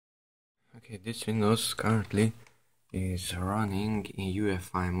Okay, this Windows currently is running in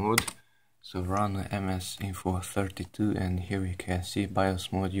UEFI mode. So run MS Info 32 and here we can see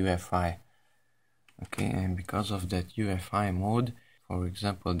BIOS mode UEFI. Okay, and because of that UEFI mode, for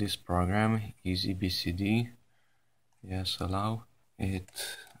example this program EasyBCD, yes, allow, it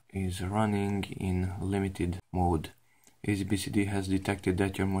is running in limited mode. EasyBCD has detected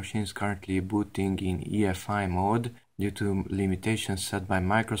that your machine is currently booting in EFI mode. Due to limitations set by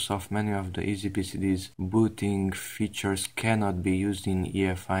Microsoft, many of the EasyBCD's booting features cannot be used in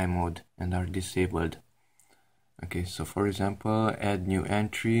EFI mode and are disabled. Okay, so for example, add new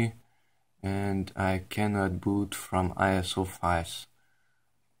entry, and I cannot boot from ISO files.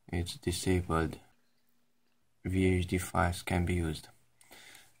 It's disabled. VHD files can be used.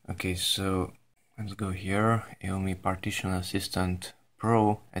 Okay, so let's go here, Aomei Partition Assistant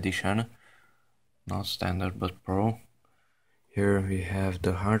Pro Edition, not standard but Pro. Here we have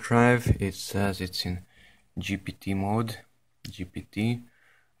the hard drive. It says it's in GPT mode, GPT.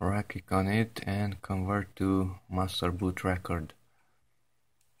 Right click on it and convert to master boot record.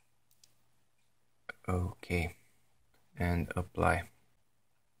 Okay, and apply.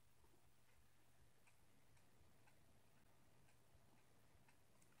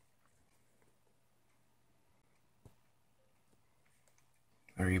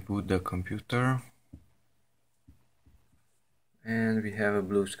 Reboot the computer. And we have a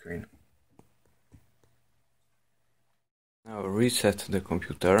blue screen. Now reset the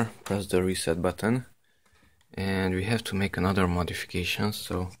computer, press the reset button, and we have to make another modification,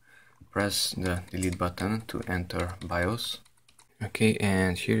 so press the delete button to enter BIOS. Okay,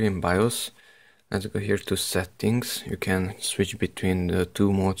 and here in BIOS, let's go here to settings. You can switch between the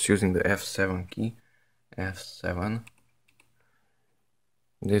two modes using the F7 key, F7,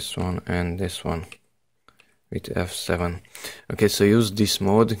 this one and this one. With F7. Okay, so use this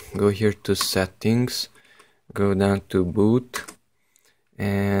mode, go here to settings, go down to boot,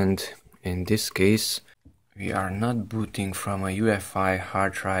 and in this case we are not booting from a UEFI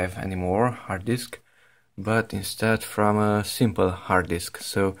hard drive anymore, hard disk, but instead from a simple hard disk.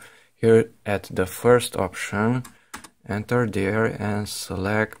 So here at the first option, enter there and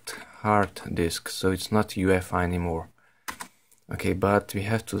select hard disk, so it's not UEFI anymore. Okay, but we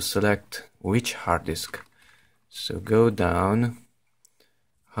have to select which hard disk. So go down,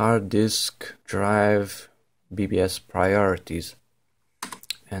 hard disk drive BBS priorities,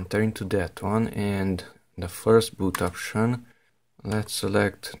 enter into that one, and the first boot option, let's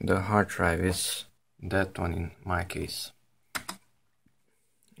select the hard drive, is that one in my case.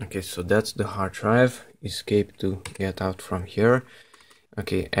 Okay, so that's the hard drive. Escape to get out from here.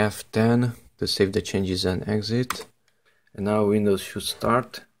 Okay, F10 to save the changes and exit. And now Windows should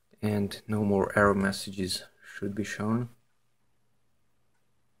start and no more error messages should be shown.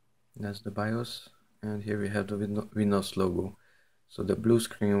 That's the BIOS, and here we have the Windows logo. So the blue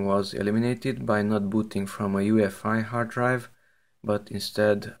screen was eliminated by not booting from a UEFI hard drive, but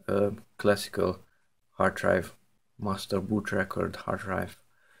instead a classical hard drive, master boot record hard drive.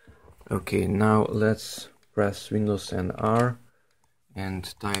 Okay, now let's press Windows and R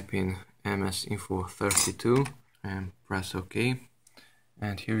and type in MS Info 32 and press OK.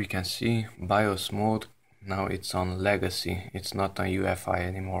 And here we can see BIOS mode. Now it's on legacy, it's not on UEFI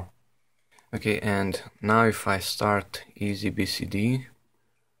anymore. Okay, and now if I start EasyBCD,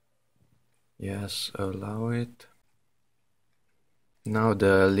 yes, allow it. Now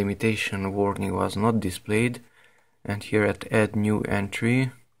the limitation warning was not displayed, and here at add new entry,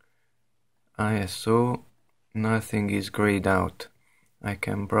 ISO, nothing is grayed out. I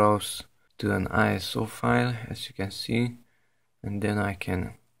can browse to an ISO file, as you can see, and then I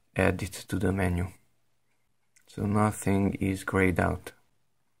can add it to the menu. So nothing is grayed out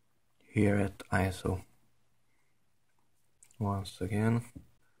here at ISO. Once again,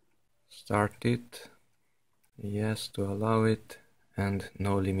 start it, yes to allow it, and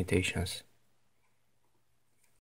no limitations.